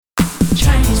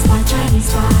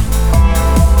Chinese pot.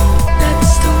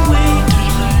 That's the way to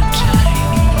learn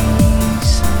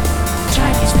Chinese.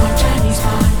 Chinese pot, Chinese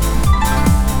pot.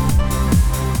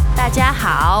 大家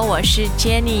好，我是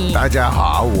Jenny。大家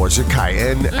好，我是凯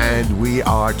恩 and we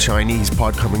are Chinese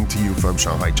Pod coming to you from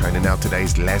Shanghai, China. Now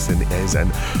today's lesson is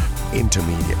an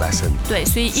intermediate lesson. 对，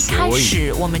所以一开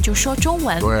始我们就说中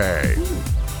文。对，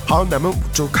好，那么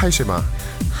就开始吧。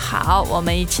好，我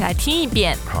们一起来听一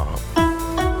遍。好。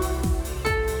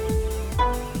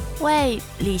喂，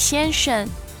李先生，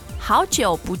好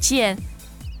久不见，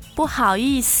不好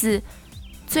意思，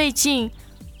最近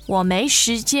我没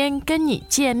时间跟你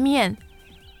见面，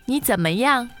你怎么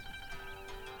样？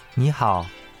你好，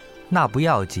那不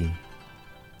要紧，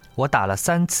我打了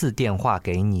3次电话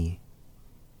给你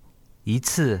，1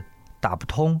次打不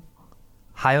通，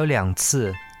还有2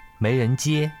次没人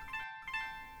接。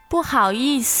不好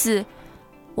意思，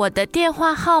我的电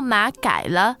话号码改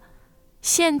了，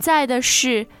现在的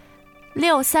是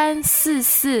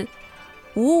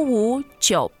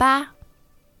63445598。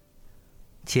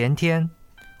前天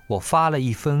我发了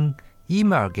一封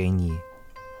email 给你，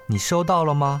你收到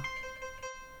了吗？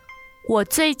我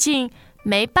最近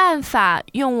没办法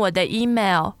用我的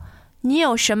email， 你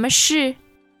有什么事？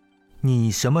你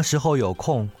什么时候有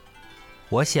空？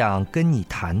我想跟你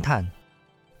谈谈。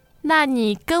那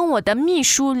你跟我的秘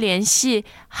书联系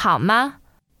好吗？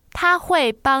他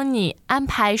会帮你安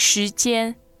排时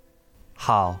间。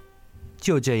好，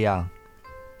就这样，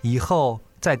以后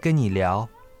再跟你聊，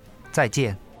再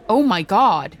见。 Oh my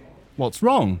God. What's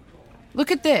wrong? Look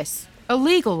at this. A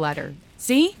legal letter.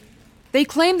 See? They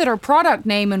claim that our product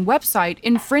name and website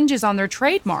infringes on their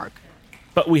trademark.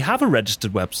 But we have a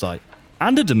registered website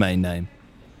and a domain name.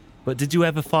 But did you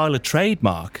ever file a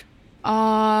trademark?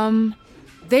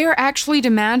 They are actually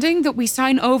demanding that we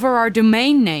sign over our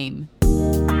domain name.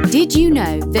 Did you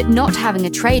know that not having a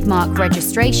trademark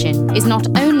registration is not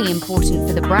only important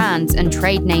for the brands and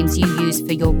trade names you use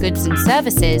for your goods and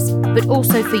services, but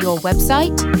also for your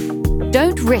website?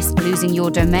 Don't risk losing your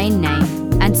domain name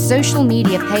and social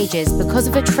media pages because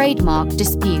of a trademark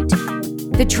dispute.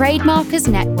 The Trademarkers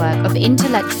Network of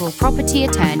intellectual property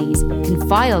attorneys can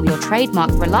file your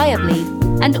trademark reliably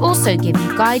and also give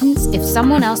you guidance if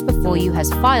someone else before you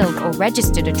has filed or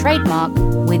registered a trademark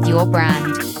with your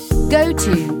brand. Go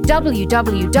to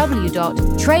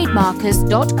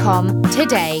www.trademarkers.com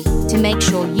today to make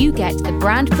sure you get the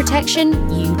brand protection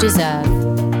you deserve.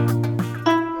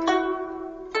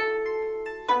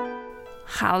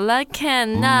 好了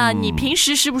Ken， 那你平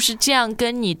时是不是这样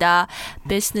跟你的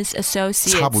business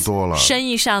associates 差不多了，生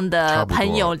意上的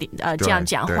朋友这样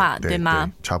讲话， 对吗？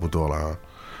差不多了。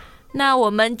那我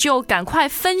们就赶快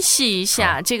分析一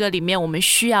下这个里面我们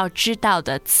需要知道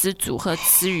的词组和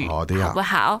词语，好不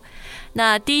好？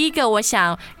那第一个我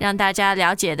想让大家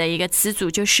了解的一个词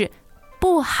组就是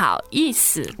不好意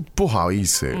思。不好意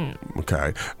思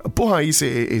Okay. 不好意思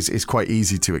is quite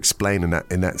easy to explain in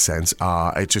that sense.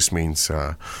 It just means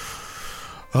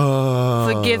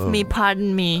forgive me,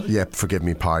 pardon me. Yeah, forgive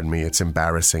me, pardon me. It's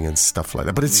embarrassing and stuff like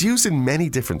that. But it's used in many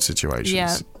different situations.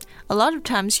 Yeah. A lot of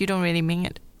times you don't really mean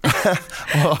it.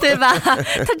 对吧？它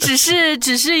只是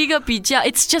一个比较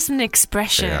It's just an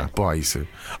expression. Yeah, 不好意思。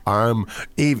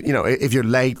If you're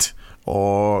late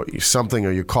or something,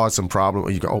 or you cause some problem,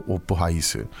 or you go, oh, 不好意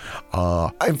思。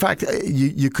In fact,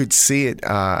 you could see it.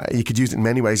 You could use it in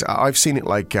many ways. I've seen it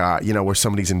like where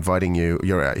somebody's inviting you.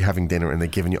 You're having dinner and they're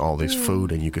giving you all this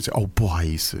food, and you could say, oh, 不好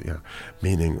意思。Yeah,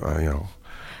 meaning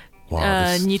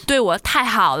Wow, 你对我太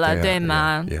好了，对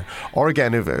吗？ Yeah. Or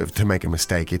again, if to make a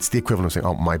mistake, it's the equivalent of saying,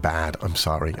 "Oh, my bad. I'm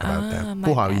sorry about that."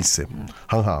 不好意思，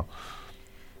很好。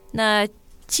那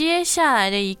接下来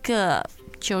的一个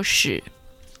就是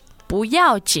不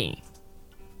要紧，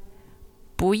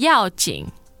不要紧，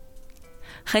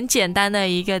很简单的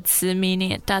一个词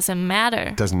 ，meaning it doesn't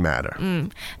matter. Doesn't matter.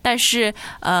 但是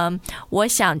我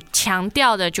想强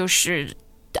调的就是。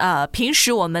平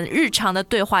时我们日常的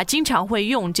对话经常会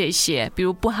用这些，比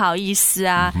如不好意思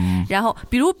啊，然后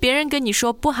比如别人跟你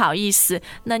说不好意思，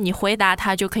那你回答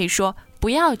他就可以说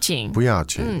不要紧，不要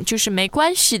紧，就是没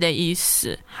关系的意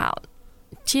思。好，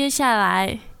接下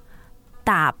来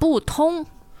打不通。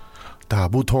打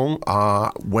不通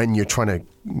when you're trying to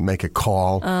make a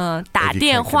call. 打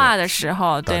电话的时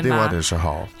候，对吗？打电话的时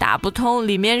候，打不通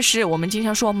里面是我们经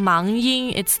常说忙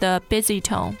音 ，it's the busy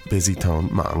tone. Busy tone,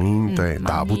 忙音，对，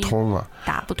打不通啊，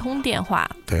打不通电话。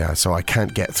对啊 ，so I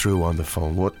can't get through on the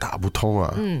phone. 我打不通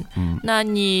啊。那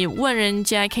你问人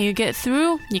家 Can you get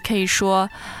through？ 你可以说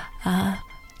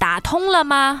打通了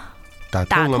吗？打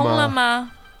通了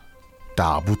吗？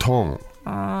打不通。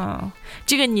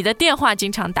这个你的电话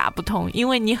经常打不通，因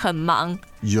为你很忙，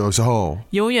有时候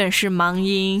永远是忙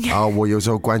音，我有时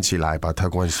候关起来，把它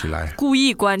关起来，故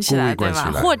意关起来，故意关起来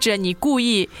对吧？或者你故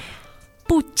意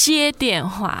不接电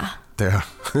话，对啊，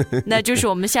那就是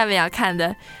我们下面要看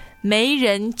的没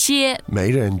人接。没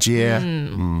人接。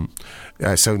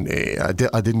So I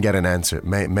didn't get an answer.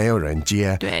 没有人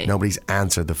接。对 Nobody's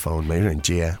answered the phone. 没人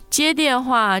接。接电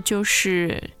话就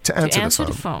是 To answer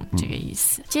the phone 这个意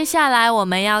思。接下来我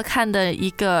们要看的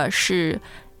一个是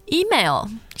email，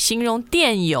 形容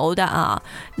电邮的啊。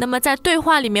那么在对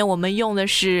话里面我们用的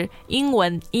是英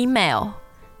文 email，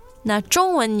 那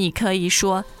中文你可以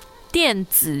说电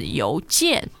子邮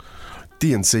件。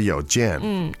电子邮件。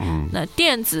那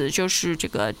电子就是这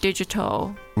个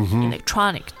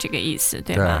digital、electronic 这个意思，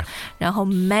对吗？然后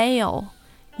mail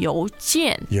邮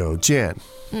件。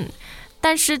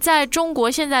但是在中国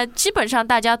现在基本上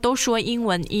大家都说英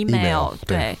文 email，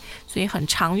 对，所以很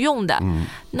常用的。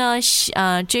那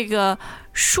这个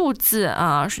数字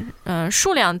啊，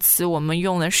数量词我们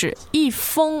用的是一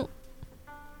封。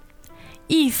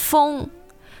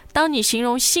当你形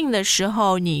容信的时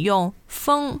候，你用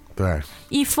封，对，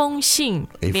一封信、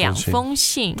两封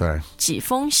信，对，几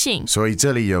封信。所以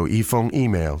这里有一封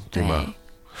email， 对吗？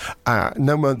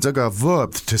那么这个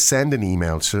verb to send an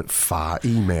email 是发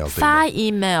email， 发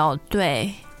email，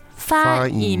 对，发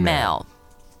email。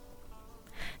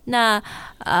那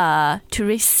to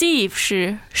receive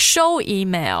是收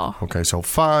email。 Okay, so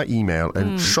发 email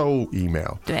and 收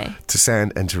email。 对 ，to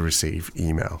send and to receive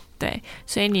email。 对，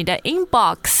所以你的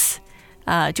inbox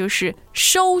就是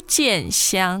收件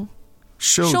箱。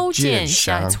收件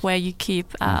箱 is where you keep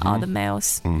all the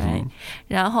mails， right？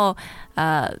 然后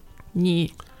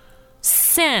你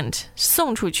send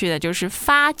送出去的就是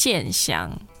发件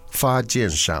箱。发件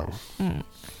箱。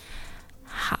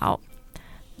好，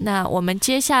那我们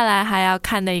接下来还要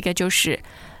看的一个就是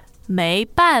没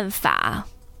办法。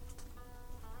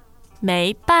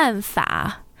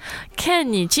Ken，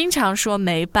 你经常说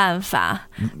没办法。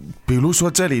比如说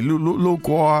这里如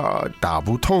果打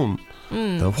不通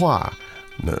的话，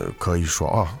那可以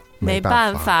说没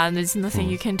办法 there's nothing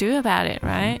you can do about it,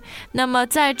 right？ 那么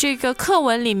在这个课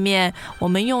文里面我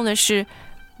们用的是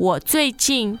我最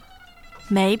近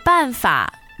没办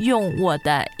法用我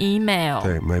的 email。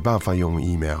 对，没办法用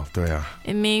email， 对啊。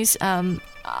 It means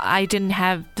I didn't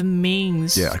have the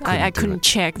means. Yeah, I couldn't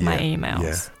check my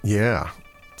emails. Yeah.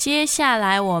 接下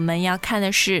来我们要看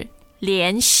的是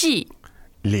联系。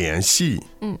联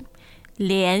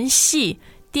系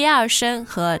第二声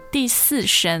和第四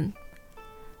声，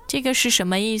这个是什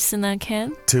么意思呢 Ken？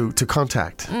 To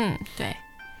contact。 对。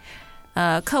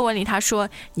课文里他说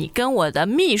你跟我的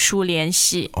秘书联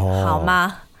系，好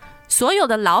吗？所有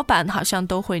的老板好像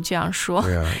都会这样说。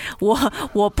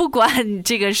我不管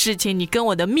这个事情，你跟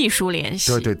我的秘书联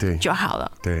系，对就好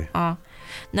了。对。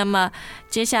那么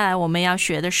接下来我们要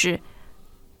学的是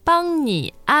帮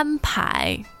你安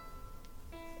排。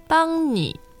We'll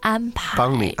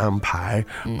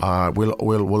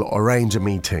arrange a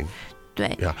meeting。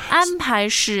 对，安排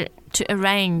是 to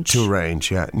arrange。 To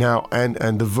arrange, yeah. Now,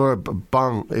 and the verb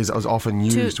帮 is often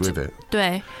used with it.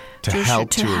 对。To help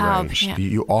to arrange. Yeah.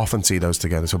 You often see those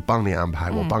together. So 帮你安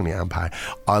排，我帮你安排。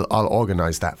I'll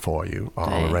organize that for you.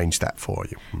 I'll arrange that for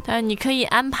you. 但你可以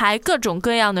安排各种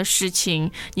各样的事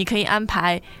情，你可以安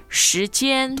排时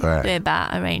间，对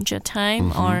吧？ Arrange a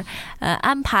time， or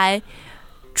安排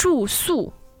住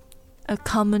宿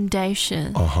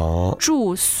accommodation，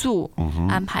 住宿，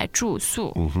安排住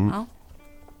宿。好，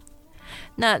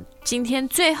那今天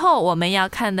最后我们要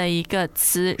看的一个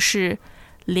词是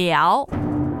聊。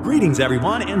Greetings,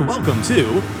 everyone, and welcome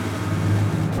to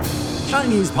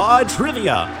Chinese Pod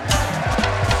Trivia.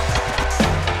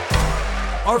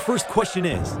 Our first question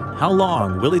is, how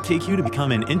long will it take you to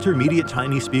become an intermediate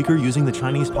Chinese speaker using the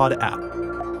Chinese Pod app?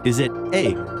 Is it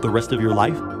A, the rest of your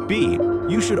life? B,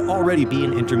 you should already be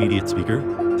an intermediate speaker?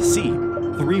 C,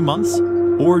 3 months?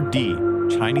 Or D,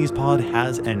 Chinese Pod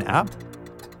has an app?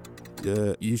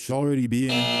 You should already be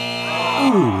in.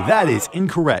 Ooh, that is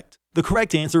incorrect. The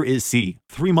correct answer is C,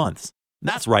 3 months.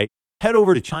 That's right. Head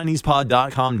over to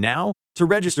ChinesePod.com now to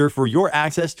register for your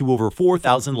access to over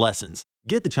 4,000 lessons.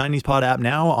 Get the Chinese Pod app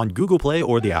now on Google Play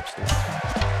or the App Store.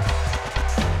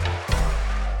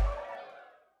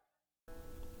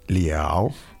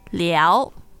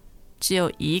 聊只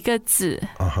有一个字。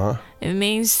It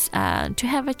means to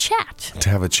have a chat. To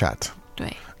have a chat.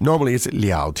 对。Normally it's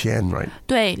聊天, right?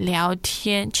 对，聊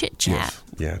天 chit chat.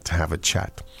 Yeah, to have a chat.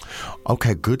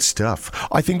 Okay, good stuff.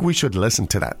 I think we should listen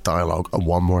to that dialogue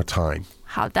one more time.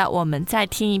 好的，我们再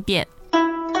听一遍。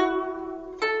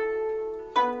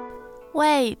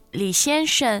喂，李先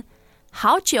生，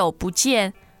好久不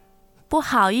见，不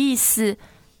好意思，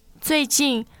最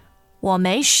近我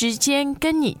没时间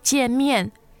跟你见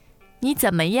面，你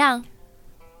怎么样？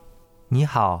你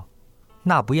好，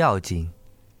那不要紧，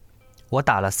我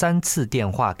打了3次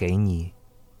电话给你，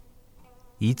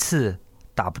一次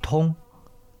打不通，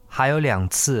还有2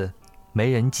次没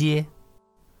人接。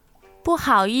不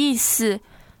好意思，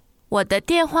我的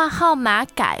电话号码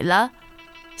改了，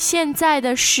现在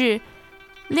的是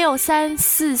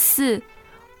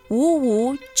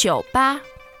63445598。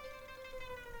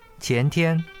前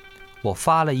天我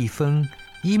发了一封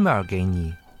email 给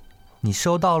你，你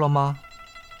收到了吗？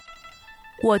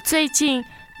我最近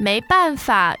没办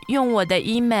法用我的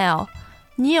email，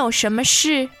 你有什么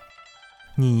事？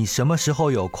你什么时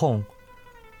候有空？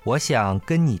我想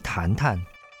跟你谈谈。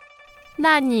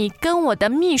那你跟我的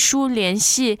秘书联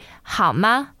系好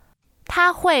吗？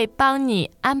他会帮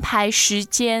你安排时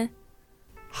间。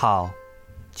好，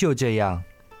就这样，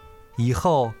以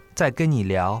后再跟你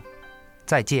聊，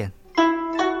再见。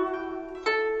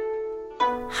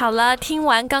好了，听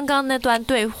完刚刚那段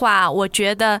对话，我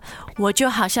觉得我就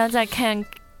好像在看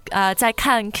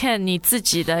你自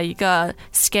己的一个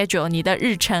schedule， 你的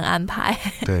日程安排。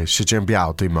对，时间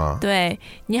表对吗？对，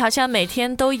你好像每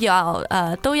天都要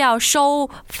收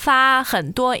发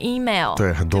很多 email，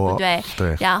 对，很多，对不对？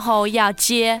对，然后要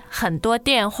接很多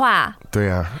电话。对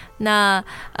啊。那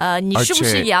你是不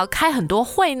是也要开很多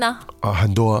会呢？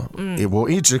很多，我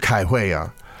一直开会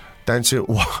啊，但是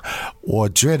我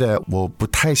觉得我不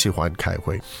太喜欢开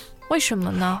会。为什么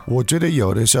呢？我觉得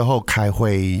有的时候开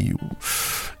会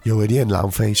有一点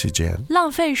浪费时间。浪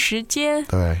费时间？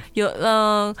对。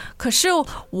可是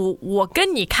我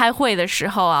跟你开会的时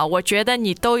候啊，我觉得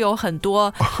你都有很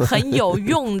多很有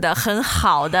用的、很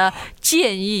好的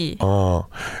建议。哦，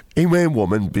因为我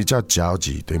们比较着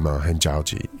急，对吗？很着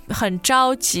急。很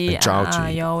着急。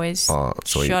You always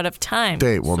short of time。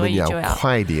对，我们要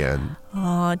快一点。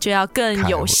就要更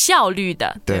有效率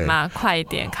的，对吗？快一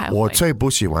点开会。我最不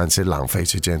喜欢是浪费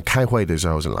时间，开会的时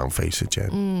候是浪费时间。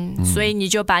所以你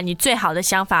就把你最好的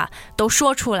想法都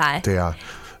说出来。对啊，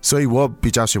所以我比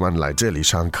较喜欢来这里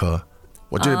上课，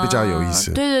我觉得比较有意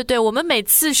思。对对对，我们每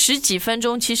次10几分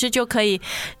钟，其实就可以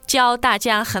教大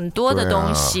家很多的东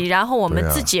西，然后我们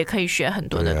自己也可以学很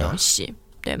多的东西，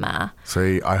对吗？所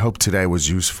以 I hope today was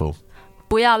useful。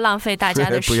不要浪费大家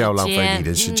的时间，不要浪费你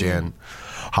的时间。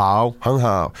好，很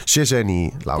好，谢谢你，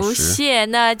老师。不谢，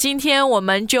那今天我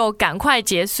们就赶快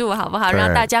结束，好不好？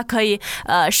让大家可以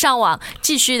上网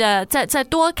继续的再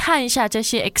多看一下这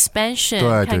些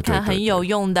expansion， 看看很有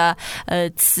用的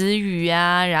词语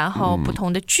啊，然后不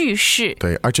同的句式。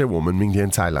对，而且我们明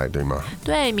天再来，对吗？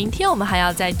对，明天我们还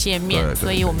要再见面，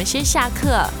所以我们先下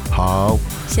课。好，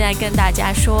现在跟大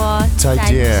家说再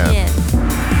见。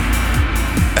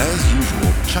As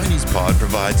usual, ChinesePod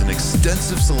provides an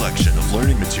extensive selection of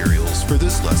learning materials for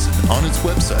this lesson on its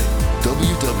website,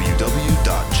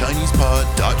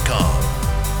 www.chinesepod.com.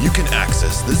 You can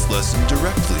access this lesson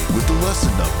directly with the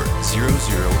lesson number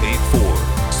 0084.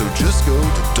 So just go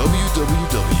to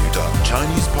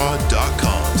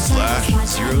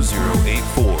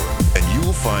www.chinesepod.com/0084 and you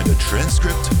will find a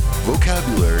transcript,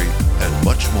 vocabulary, and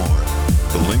much more.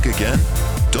 The link again,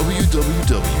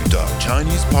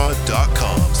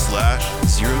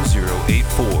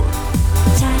 www.chinesepod.com/0084.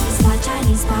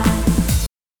 Chinese Pod.